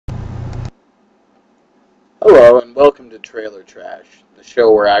Welcome to Trailer Trash, the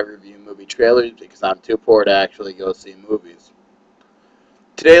show where I review movie trailers because I'm too poor to actually go see movies.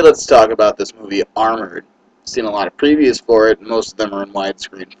 Today let's talk about this movie, Armored. I've seen a lot of previews for it, and most of them are in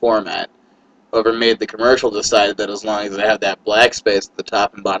widescreen format. Whoever made the commercial decided that as long as they have that black space at the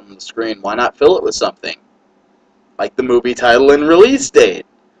top and bottom of the screen, why not fill it with something? Like the movie title and release date.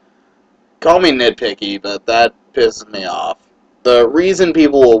 Call me nitpicky, but that pisses me off. The reason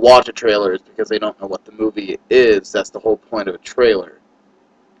people will watch a trailer is because they don't know what the movie is. That's the whole point of a trailer,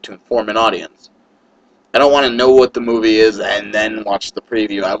 to inform an audience. I don't want to know what the movie is and then watch the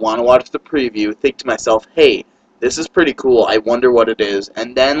preview. I want to watch the preview, think to myself, hey, this is pretty cool, I wonder what it is,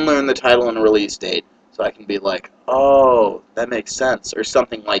 and then learn the title and release date so I can be like, oh, that makes sense, or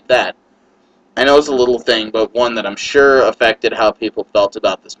something like that. I know it's a little thing, but one that I'm sure affected how people felt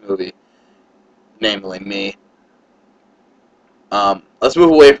about this movie, namely me. Let's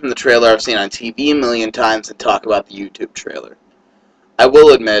move away from the trailer I've seen on TV a million times and talk about the YouTube trailer. I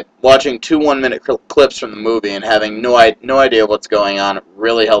will admit, watching two one-minute clips from the movie and having no idea what's going on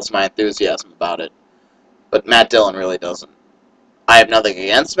really helps my enthusiasm about it. But Matt Dillon really doesn't. I have nothing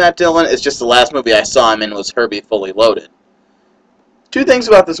against Matt Dillon, it's just the last movie I saw him in was Herbie Fully Loaded. Two things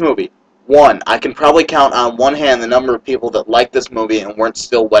about this movie. One, I can probably count on one hand the number of people that liked this movie and weren't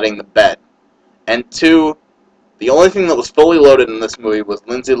still wetting the bed. And two, the only thing that was fully loaded in this movie was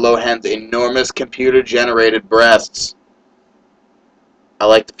Lindsay Lohan's enormous computer-generated breasts. I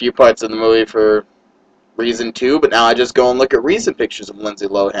liked a few parts of the movie for reason 2, but now I just go and look at recent pictures of Lindsay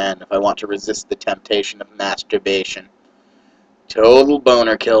Lohan if I want to resist the temptation of masturbation. Total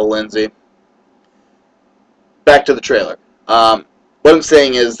boner kill, Lindsay. Back to the trailer. What I'm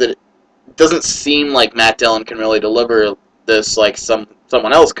saying is that it doesn't seem like Matt Dillon can really deliver this like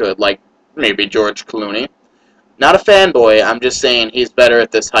someone else could, like maybe George Clooney. Not a fanboy, I'm just saying he's better at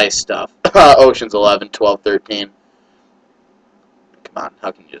this heist stuff. Ocean's 11, 12, 13. Come on,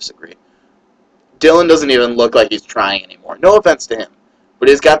 how can you disagree? Dillon doesn't even look like he's trying anymore. No offense to him. But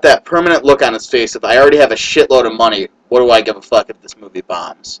he's got that permanent look on his face of, I already have a shitload of money, what do I give a fuck if this movie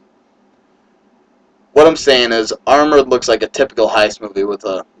bombs? What I'm saying is, Armored looks like a typical heist movie with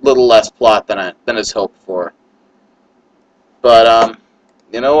a little less plot than is hoped for. But,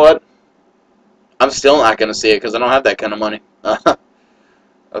 you know what? I'm still not going to see it because I don't have that kind of money.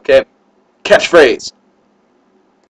 Okay. Catchphrase.